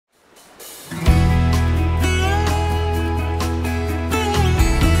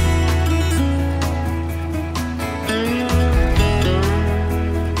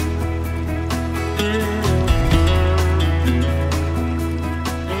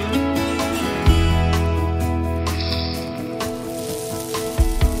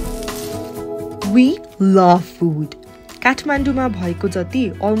We love food. काठमाडौँमा भएको जति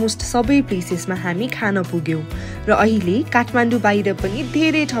अलमोस्ट सबै प्लेसेसमा हामी खान पुग्यौं र अहिले काठमाडौँ बाहिर पनि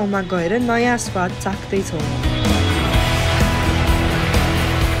धेरै ठाउँमा गएर नयाँ स्वाद चाख्दै छौं।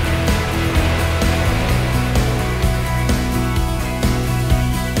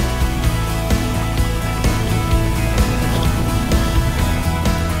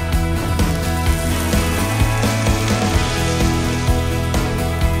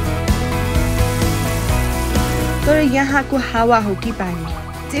 तर यहाँको हावा हो कि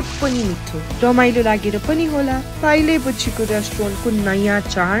पानी जे पनि मिठो रमाइलो लागेर पनि होला पाइले पछिको रेस्टुरेन्टको नयाँ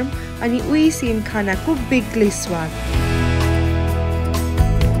चार्म अनि उही सेम खानाको बेग्लै स्वाद।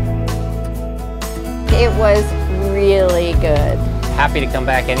 It was really good. Happy to come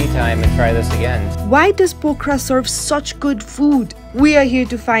back anytime and try this again. Why does Pokhara serve such good food? We are here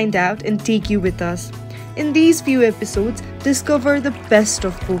to find out and take you with us. In these few episodes, discover the best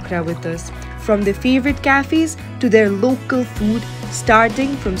of Pokhara with us. From their favorite cafes to their local food,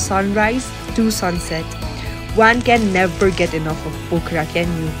 starting from sunrise to sunset. One can never get enough of Pokhara,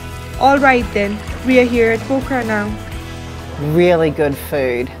 can you? Alright then, we are here at Pokhara now. Really good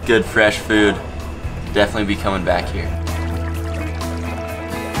food. Good fresh food. Definitely be coming back here.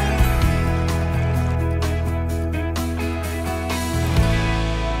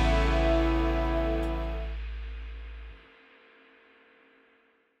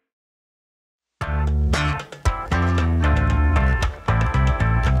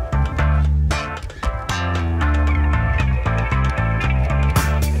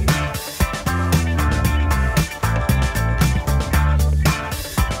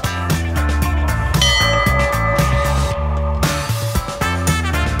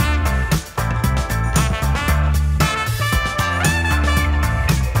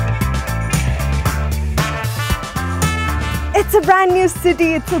 It's a brand new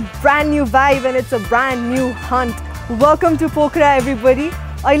city, it's a brand new vibe, and it's a brand new hunt. Welcome to Pokhara, everybody.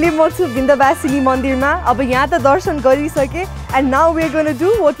 अहिले म छु विन्ध्यवासिनी मन्दिरमा अब यहाँ त दर्शन गरिसके and now we're going to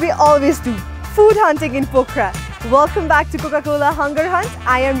do what we always do, food hunting in Pokhara. Welcome back to Coca-Cola Hunger Hunt.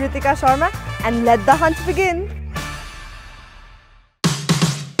 I am Ritika Sharma and let the hunt begin.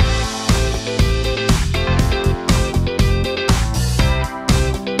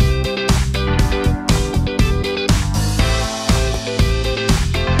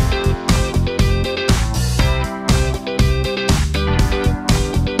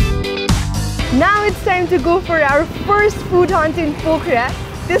 Now it's time to go for our first food hunt in Pokhara.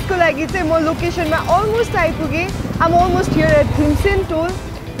 त्यसको लागि चाहिँ म लोकेसनमा almost आइपुगे. I'm almost here at Bhimsen टोल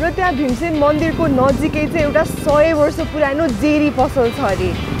र त्यहाँ भीमसेन मन्दिरको नजिकै चाहिँ एउटा 100 वर्ष पुरानो जेरी पसल छ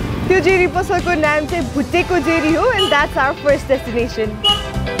अरे. त्यो जेरी पसलको नाम चाहिँ भुट्टेको जेरी हो and that's our first destination.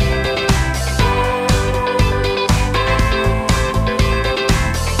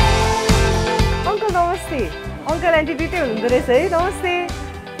 Uncle नमस्ते. अङ्कल आन्टी दुईटै हुनुहुँदो रहेछ है. नमस्ते.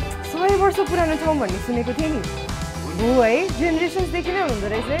 100 वर्ष पुरानो ठाउँ भन्ने सुनेको थिएँ नि. हो है, जेनेरेसन्सदेखि नै हुनुहुँदो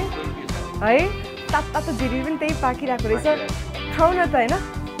रहेछ है. तातो जेरी पनि त्यही पाकिरहेको रहेछ. खाऊ न त होइन.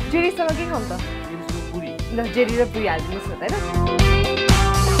 जेरीसँग के खाऊँ त? ल जेरी र पुरी हालिदिनुहोस् न त होइन.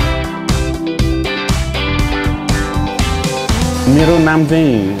 मेरो नाम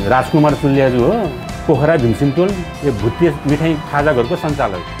चाहिँ राजकुमार चुलियाजु हो. पोखरा भीमसेन टोल यो भुट्टे मिठाई खाजा घरको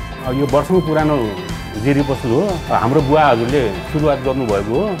सञ्चालक. यो वर्षौं पुरानो जेरी पसल हो. हाम्रो बुवा हजुरले सुरुवात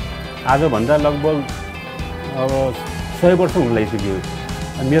गर्नुभएको हो. आजभन्दा लगभग अब 100 वर्ष हुन लागिसक्यो.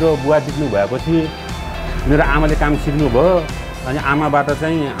 मेरो बुवा बित्नु भएपछि मेरो आमाले काम सिक्नुभयो अनि आमाबाट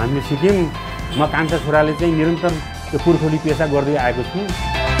चाहिँ हामीले सिक्यौँ. म कान्छा छोराले चाहिँ निरन्तर त्यो पुर्खौली पेसा गर्दै आएको छु.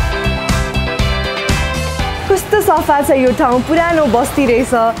 कस्तो सफा छ यो ठाउँ. पुरानो बस्ती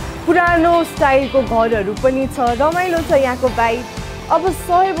रहेछ. पुरानो स्टाइलको घरहरू पनि छ. रमाइलो छ यहाँको भाइब. अब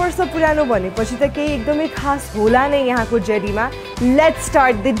 100 वर्ष पुरानो भनेपछि त केही एकदमै खास होला नै यहाँको जेरीमा. Let's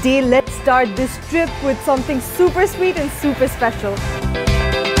start the day, let's start this trip with something super sweet and super special.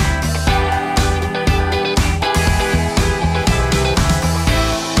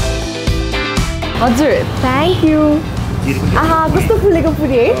 हजुर, thank you. आहा, कस्तो फुलेको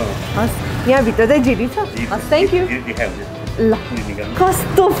पुरी है? हस्, यहाँ भित्र चाहिँ जेरी छ. हस्, thank you. ल,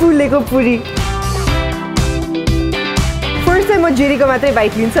 कस्तो फुलेको पुरी. फर्स्ट चाहिँ म जेरीको मात्रै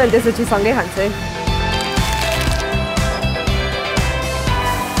बाइट लिन्छु अनि त्यसपछि सँगै खान्छु है.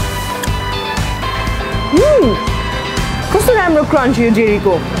 कस्तो राम्रो क्रन्च यो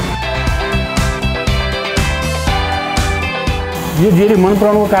जेरीको. यो जेरी मन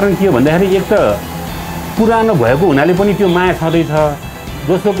पराउनुको कारण के हो भन्दाखेरि एक त पुरानो भएको हुनाले पनि त्यो माया छँदैछ.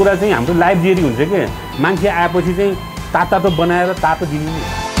 दोस्रो कुरा चाहिँ हाम्रो लाइभ जेरी हुन्छ के मान्छे आएपछि चाहिँ तातो बनाएर तातो दिनु.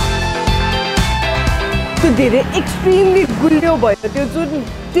 त्यो धेरै एक्सट्रिमली गुलियो भयो त्यो जुन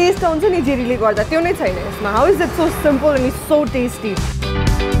टेस्ट आउँछ नि जेरीले गर्दा त्यो नै छैन यसमा how is it so simple and so tasty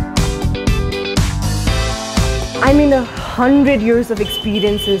I mean 100 years of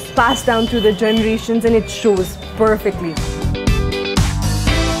experiences passed down through the generations and it shows perfectly.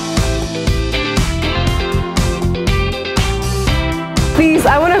 Please,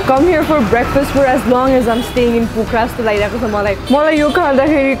 I want to come here for breakfast for as long as I'm staying in Pokhara. So मलाई यो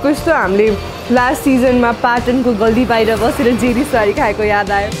खाँदाखेरि कस्तो हामीले last सिजनमा प्याटर्नको गल्दी बाहिर बसेर जेरी सारी खाएको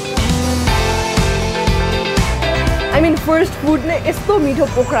याद आयो I mean first food नै यस्तो मिठो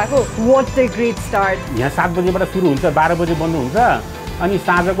पोखराको what a great start यहाँ 7 बजेबाट सुरु हुन्छ 12 बजे बन्द हुन्छ अनि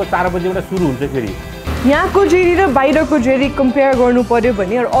साँझको 4 बजेबाट सुरु हुन्छ फेरि यहाँको जेरी र बाहिरको जेरी कम्पेयर गर्नु पर्यो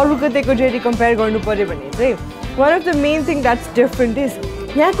भने अरु कतैको जेरी कम्पेयर गर्नु पर्यो भने चाहिँ one of the main thing that's different is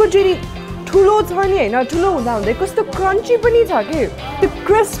यहाँको जेरी ठुलो छ नि हैन ठुलो हुँदा हुँदै कस्तो क्रन्ची पनि छ के त्यो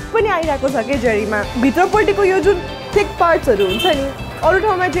क्रिस्प पनि आइराको छ के जेरीमा भित्रपट्टिको यो जुन थिक पार्ट्सहरु हुन्छ नि अरु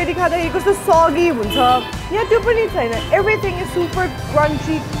ठाउँमा जेरी खाँदाखेरि कस्तो सगी हुन्छ यहाँ त्यो पनि छैन everything is super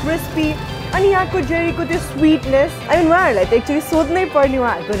crunchy crispy अनि यहाँको जेरीको त्यो स्वीटनेस आई मिन उहाँहरूलाई त एक्चुअली सोध्नै पर्ने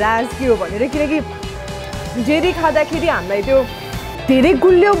उहाँहरूको राज के हो भनेर किनकि जेरी खाँदाखेरि हामीलाई त्यो धेरै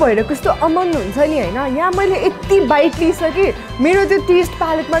गुलियो भएर कस्तो अमन हुन्छ नि हैन यहाँ मैले यति बाइट लिइसकेँ मेरो त्यो टेस्ट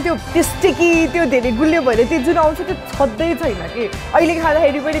प्यालेटमा त्यो स्टिकी त्यो धेरै गुलियो भएर त्यो जुन आउँछ त्यो छँदै छैन कि अहिले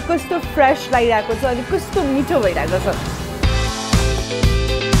खाँदाखेरि पनि कस्तो फ्रेस लागिरहेको छ अनि कस्तो मिठो भइरहेको छ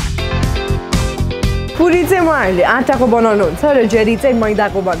पुरी चाहिँ उहाँहरूले आटाको बनाउनुहुन्छ र जेरी चाहिँ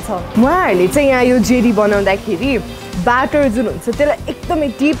मैदाको बन्छ उहाँहरूले चाहिँ यहाँ यो जेरी बनाउँदाखेरि ब्याटर जुन हुन्छ त्यसलाई एकदमै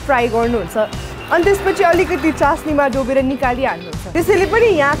डिप फ्राई गर्नुहुन्छ अनि त्यसपछि अलिकति चास्नीमा डोबेर निकालिहाल्नुहुन्छ त्यसैले पनि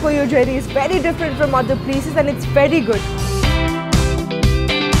यहाँको यो जेरी is very different from other places and it's very good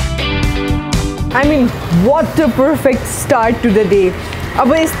I mean what a perfect start to the day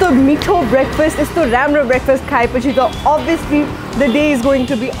अब यस्तो मिठो ब्रेकफास्ट यस्तो राम्रो ब्रेकफास्ट खाएपछि त obviously the day is going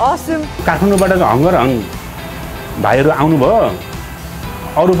to be Assam काठमाडौँबाट हङ्गर भाइहरू आउनुभयो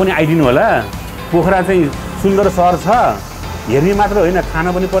अरू पनि आइदिनु होला पोखरा चाहिँ सुन्दर सहर छ हेर्ने मात्र होइन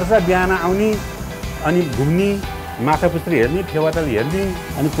खान पनि पर्छ बिहान आउने अनि घुम्ने माछा पुच्छ्री हेर्ने फेवाताल हेर्ने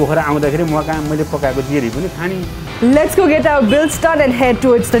अनि पोखरा आउँदाखेरि मैले पकाएको जेरी पनि खाने let's go get our bills done and head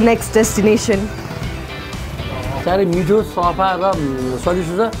towards the next destination साह्रै मिठो सफा र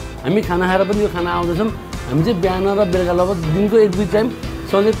स्वादिष्ट छ हामी खाना खाएर पनि यो खाना आउँदैछौँ हामी चाहिँ बिहान र बेलुका लगभग दिनको 1-2 टाइम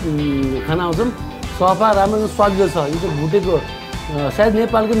सधैँ खाना आउँछौँ सफा राम्रो स्वादिष्ट छ यो चाहिँ भुटेको सायद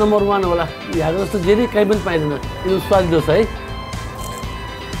नेपालकै नम्बर 1 होला यहाँको जस्तो जेरी कहीँ पनि पाइँदैन यो स्वादिष्ट छ है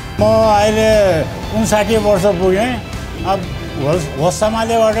म अहिले 59 वर्ष पुगेँ अब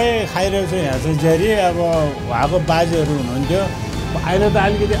होसमालेबाटै खाइरहेको छु यहाँ चाहिँ जेरी अब उहाँको बाजेहरू हुनुहुन्थ्यो अहिले त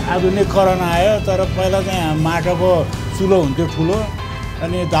अलिकति आधुनिकीकरण आयो तर पहिला चाहिँ माटोको चुलो हुन्थ्यो ठुलो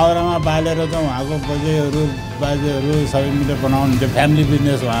अनि दाउरामा बालेर चाहिँ उहाँको बाजेहरू सबै मिलेर बनाउनुहुन्थ्यो फ्यामिली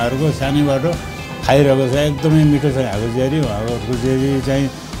बिजनेस उहाँहरूको सानैबाट खाइरहेको छ एकदमै मिठो छ यहाँको जेरी उहाँहरूको जेरी चाहिँ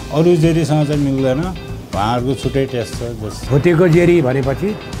अरू जेरीसँग चाहिँ मिल्दैन उहाँहरूको छुट्टै टेस्ट छ जस्तो भुटेको जेरी भनेपछि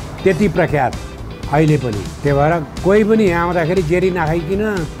त्यति प्रख्यात अहिले पनि त्यही भएर कोही पनि यहाँ आउँदाखेरि जेरी नखाइकन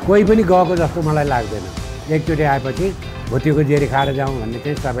कोही पनि गएको जस्तो मलाई लाग्दैन एकचोटि आएपछि भुटेको जेरी खाएर जाउँ भन्ने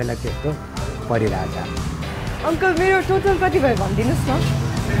चाहिँ सबैलाई त्यस्तो परिरहेछ अङ्कल मेरो टोटल कति भयो भनिदिनुहोस् न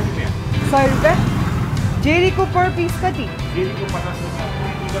 100 रुपियाँ जेरीको पर पिस कति जेरीको 50 रुपियाँ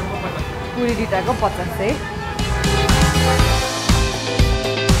पुरी दुईटाको 50 है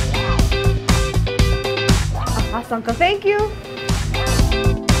हस् uncle thank you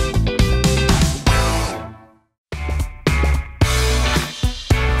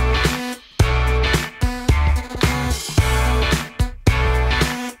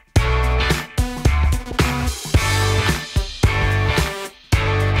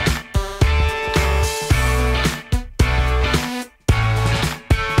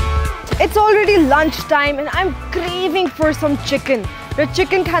It's already lunchtime and I'm craving for some chicken. The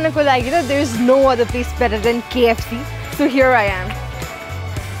chicken khanako lagi na there is no other place better than KFC. So here I am.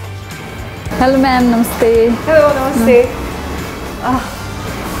 Hello ma'am, namaste. Hello, namaste.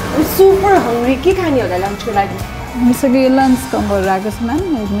 I'm super hungry. Ke khani hola lunch ko lagi? Masaki lunch combo raako chu ma'am,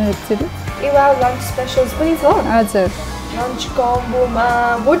 हेर्नु एकचोटि. ए wow, lunch specials पनि छ? हजुर. Lunch combo ma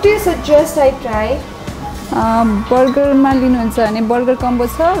what do you suggest I try? बर्गरमा लिनुहुन्छ भने burger combo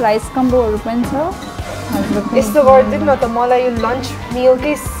छ rice कम्बोहरू पनि छ यस्तो गरिदिनु न त मलाई यो लन्च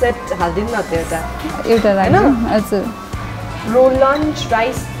मिलकै सेट हालिदिनु न त एउटा राख्नु हजुर रोल लन्च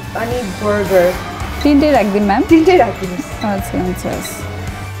राइस अनि बर्गर तीनटै राखिदिनु म्याम तीनटै राखिदिनुहोस् हजुर हुन्छ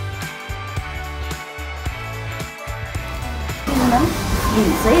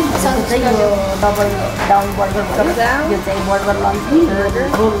विन्स है यो चाहिँ यो डबल डाउन बर्गर यो चाहिँ बर्गर लन्च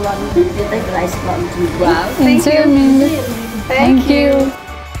रोल लन्च यो चाहिँ rice lunch Thank you.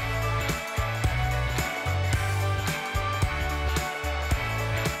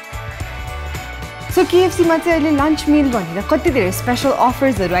 So KFC मा चाहिँ अहिले लन्च मिल भनेर कति धेरै स्पेशल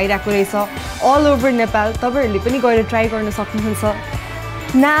अफर्सहरु आइराको रहेछ all over Nepal तपाईहरुले पनि गएर ट्राई गर्न सक्नुहुन्छ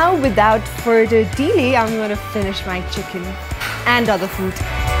Now without further delay I'm going to finish my chicken and other food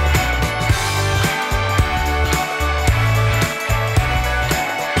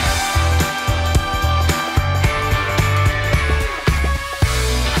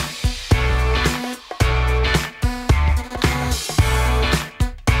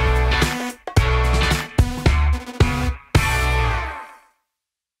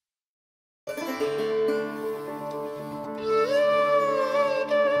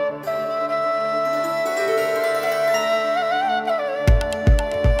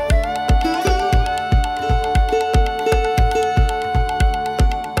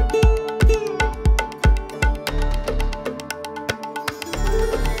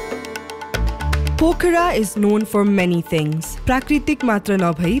Pokhara is known for many things. प्राकृतिक मात्र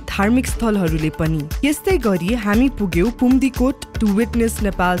नभई धार्मिक स्थलहरूले पनि. यस्तै गरी हामी पुग्यौ पुम्दीकोट to witness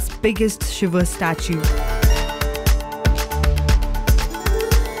Nepal's biggest Shiva statue.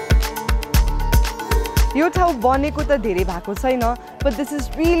 यो ठाउँ बनेको त धेरै भएको छैन, but this is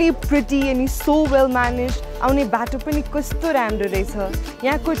really pretty and so well managed. आउने बाटो पनि कस्तो राम्रो रहेछ.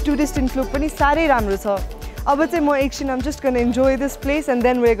 यहाँको टुरिस्ट इन्फ्लो पनि सारै राम्रो छ. अब चाहिँ म एकछिन I'm just going to enjoy this place and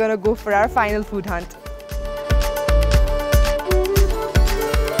then we're going to go for our final food hunt.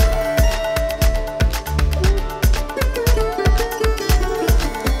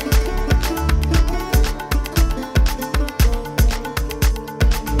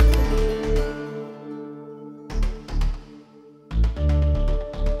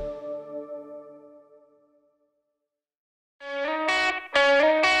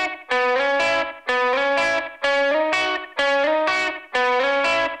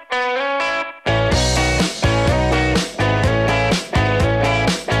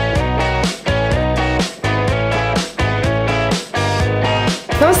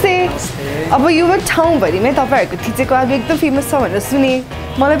 अब यो ठाउँभरिमै तपाईहरुको थिचेको आलु एकदम फेमस छ भनेर सुने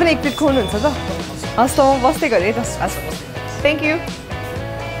मलाई पनि एक प्लेट खुवाउनुहुन्छ त हस् त म बस्दै गरेँ त थ्यांक यू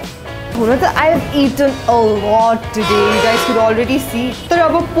हुन त I have eaten a lot today you guys could already see तर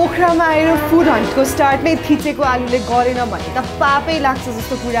अब पोखरामा आएर फुड हन्टको स्टार्ट नै थिचेको आलुले गरेन भने त पापै लाग्छ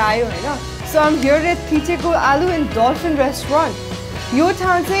जस्तो कुरा आयो हैन सो I'm here at थिचेको आलु इन डल्फिन रेस्टुरेन्ट यो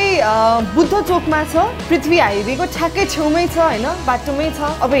ठाउँ चाहिँ बुद्ध चोकमा छ पृथ्वी हाइवेको ठ्याक्कै छेउमै छ हैन बाटोमै छ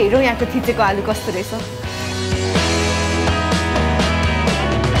अब हेरौँ यहाँको थिचेको आलु कस्तो रहेछ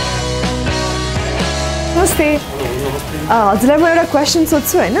नमस्ते हजुरलाई म एउटा क्वेसन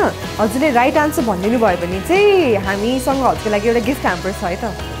सोध्छु हैन हजुरले राइट आन्सर भनिदिनु भयो भने चाहिँ हामीसँग हजुरको लागि एउटा गिफ्ट ह्याम्पर छ है त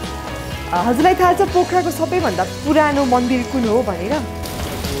हजुरलाई थाहा छ पोखराको सबैभन्दा पुरानो मन्दिर कुन हो भनेर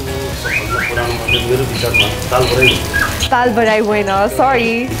तालबराई होइन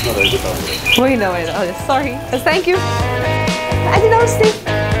सरी होइन सरी थ्याङ्क यू आजी नमस्ते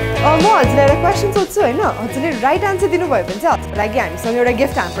म हजुरलाई एउटा क्वेसन सोध्छु होइन हजुरले राइट आन्सर दिनुभयो भने चाहिँ हजुरको लागि हामीसँग एउटा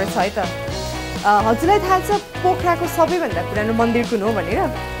गिफ्ट ह्याम्पर छ है त हजुरलाई थाहा छ पोखराको सबैभन्दा पुरानो मन्दिर कुन हो भनेर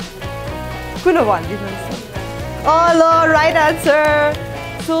कुन हो भनिदिनुहोस् ल राइट आन्सर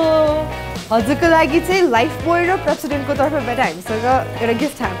सो हजुरको लागि चाहिँ लाइफ बोय र प्रेसिडेन्टको तर्फबाट हामीसँग एउटा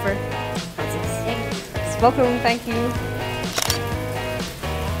gift hamper welcome thank you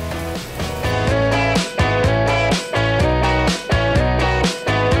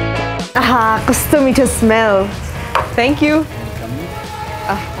आहा कस्तो मिठो स्मेल थ्याङ्क यू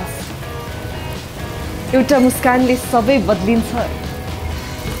एउटा मुस्कानले सबै बदलिन्छ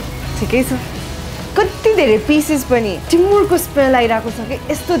ठिकै छ कति धेरै पिसेस पनि टिमुरको स्मेल आइरहेको छ कि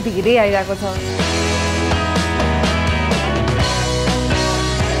यस्तो धेरै आइरहेको छ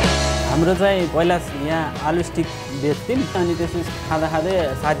हाम्रो चाहिँ पहिला यहाँ आलु स्टिक बेच्थ्यौँ अनि त्यसपछि खाँदा खाँदै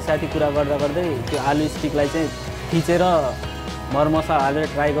साथी कुरा गर्दा गर्दै त्यो आलु स्टिकलाई चाहिँ थिचेर मरमसला हालेर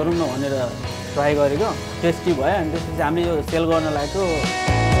ट्राई गरौँ न भनेर ट्राई गरेको टेस्टी भयो अनि त्यसपछि हामीले यो सेल गर्न लागेको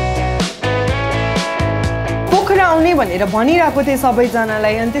पोखरा आउने भनेर भनिरहेको थिएँ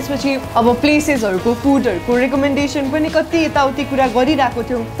सबैजनालाई अनि त्यसपछि अब प्लेसेसहरूको फुडहरूको रेकमेन्डेसन पनि कति यताउति कुरा गरिरहेको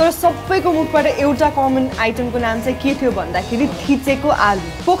थियौँ तर सबैको मुखबाट एउटा कमन आइटमको नाम चाहिँ के थियो भन्दाखेरि थिचेको आलु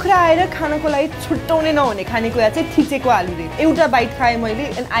पोखरा आएर खानको लागि छुट्टाउने नहुने खानेकुरा चाहिँ थिचेको आलु रे एउटा बाइट खाएँ मैले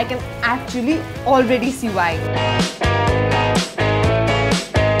and I can actually already C why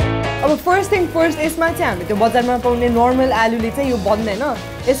अब फर्स्ट थिङ फर्स्ट यसमा चाहिँ हामी त्यो बजारमा पाउने नर्मल आलुले चाहिँ यो बन्दैन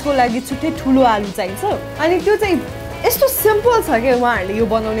यसको लागि छुट्टै ठुलो आलु चाहिन्छ अनि त्यो चाहिँ यस्तो सिम्पल छ कि उहाँहरूले यो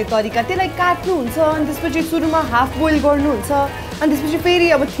बनाउने तरिका त्यसलाई काट्नुहुन्छ अनि त्यसपछि सुरुमा हाफ बोइल गर्नुहुन्छ अनि त्यसपछि फेरि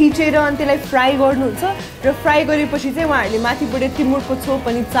अब थिचेर अनि त्यसलाई फ्राई गर्नुहुन्छ र फ्राई गरेपछि चाहिँ उहाँहरूले माथिबाट तिमुरको छोप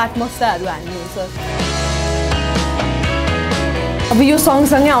अनि चाट मसलाहरू हाल्नुहुन्छ अब यो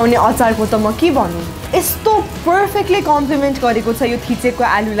सँगसँगै आउने अचारको त म के भनौँ यस्तो पर्फेक्टली कम्प्लिमेन्ट गरेको छ यो थिचेको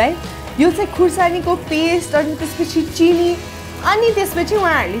आलुलाई यो चाहिँ खुर्सानीको पेस्ट अनि त्यसपछि चिनी अनि त्यसपछि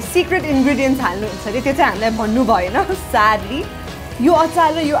उहाँहरूले सिक्रेट इन्ग्रिडियन्ट्स हाल्नुहुन्छ अरे त्यो चाहिँ हामीलाई भन्नु भएन स्याडली यो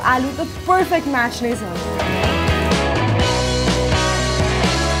अचार र यो आलु त पर्फेक्ट म्याच नै छ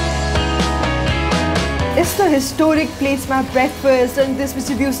यस्तो हिस्टोरिक प्लेसमा ब्रेकफास्ट अनि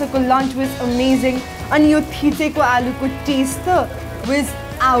त्यसपछि दिउँसोको लन्च वाज अमेजिङ अनि यो थिचेको आलुको टेस्ट त was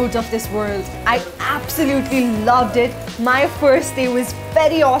out of this world. I absolutely loved it. My first day was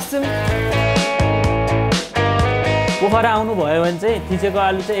very awesome. Pokhara आउनु भयो भने चाहिँ थिचेको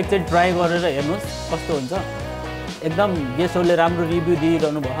आलु चाहिँ एकचोटि ट्राई गरेर हेर्नुहोस् कस्तो हुन्छ एकदम गेस्टहरूले राम्रो रिभ्यू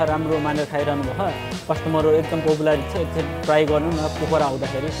दिइरहनु भयो राम्रो मानेर खाइरहनु भयो कस्टमरहरू एकदम पपुलारिटी छ एकचोटि ट्राई गर्नु न पोखरा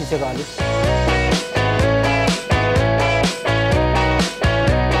आउँदाखेरि थिचेको आलु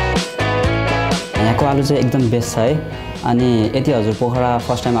यहाँको आलु चाहिँ एकदम बेस्ट छ है अनि यदि हजुर पोखरा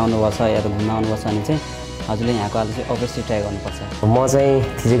फर्स्ट टाइम आउनुभएको छ या त घुम्न आउनुभएको छ भने चाहिँ हजुरले यहाँको आलु चाहिँ अभियसली ट्राई गर्नुपर्छ म चाहिँ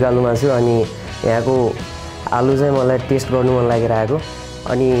थिचेको आलुमा छु अनि यहाँको आलु चाहिँ मलाई टेस्ट गर्नु मन लागिरहेको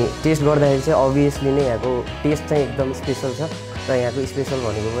अनि टेस्ट गर्दाखेरि चाहिँ अभियसली नै यहाँको टेस्ट चाहिँ एकदम स्पेसल छ र यहाँको स्पेसल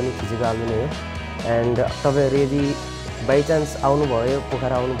भनेको पनि थिचेको आलु नै हो एन्ड तपाईँहरू यदि बाइचान्स आउनुभयो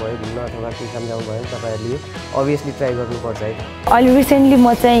पोखरा आउनुभयो घुम्न अथवा केही काम जानुभयो भने तपाईँहरूले अभियसली ट्राई गर्नुपर्छ है अहिले रिसेन्टली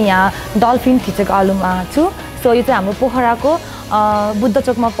म चाहिँ यहाँ डल्फिन थिचेको आलुमा छु सो यो चाहिँ हाम्रो पोखराको बुद्ध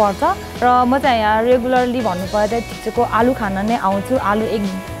चोकमा पर्छ र म चाहिँ यहाँ रेगुलरली भन्नुपर्दा थिचेको आलु खान नै आउँछु आलु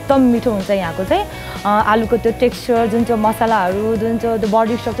एकदम मिठो हुन्छ यहाँको चाहिँ आलुको त्यो टेक्स्चर जुन चाहिँ मसलाहरू जुन चाहिँ त्यो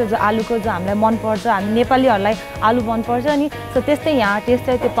बडी स्ट्रक्चर जो आलुको जो हामीलाई मनपर्छ हामी नेपालीहरूलाई आलु मनपर्छ अनि सो त्यस्तै यहाँ टेस्ट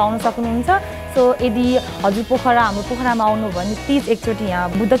चाहिँ त्यो पाउन सक्नुहुन्छ सो यदि हजुर हाम्रो पोखरामा आउनु भयो भने प्लिज एकचोटि यहाँ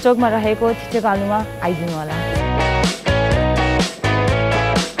बुद्ध चोकमा रहेको थिचेको आलुमा आइदिनु होला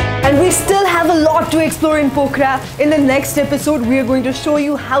And we still have a lot to explore in Pokhara. In the next episode, we are going to show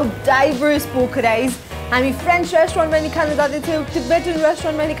you how diverse Pokhara is. हामी फ्रेन्च रेस्टुरेन्टमा नि खान जाँदैछौँ टिबेटन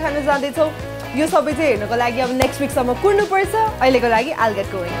रेस्टुरेन्टमा नि खान जाँदैछौँ यो सबै चाहिँ हेर्नको लागि अब नेक्स्ट विकसम्म कुर्नुपर्छ अहिलेको लागि I'll get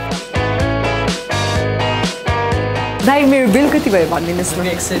going. दाइ मेरो बिल कति भयो भनिदिनुहोस् न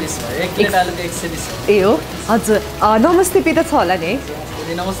 120 भयो एक प्लेट आलुको 120 ए हो हजुर नमस्ते पे त छ होला नि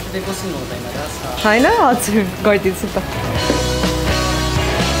नमस्ते को सुन्नु हुँदैन र हैन हजुर गरिदिन्छु त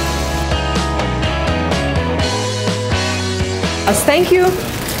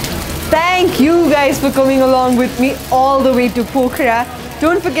Thank you guys for coming along with me all the way to Pokhara.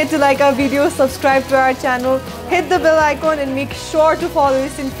 Don't forget to like our video, subscribe to our channel, hit the bell icon and make sure to follow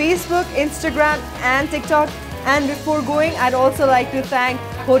us in Facebook, Instagram and TikTok. And before going, I'd also like to thank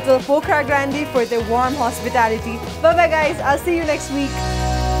Hotel Pokhara Grande for their warm hospitality. Bye bye guys, I'll see you next week.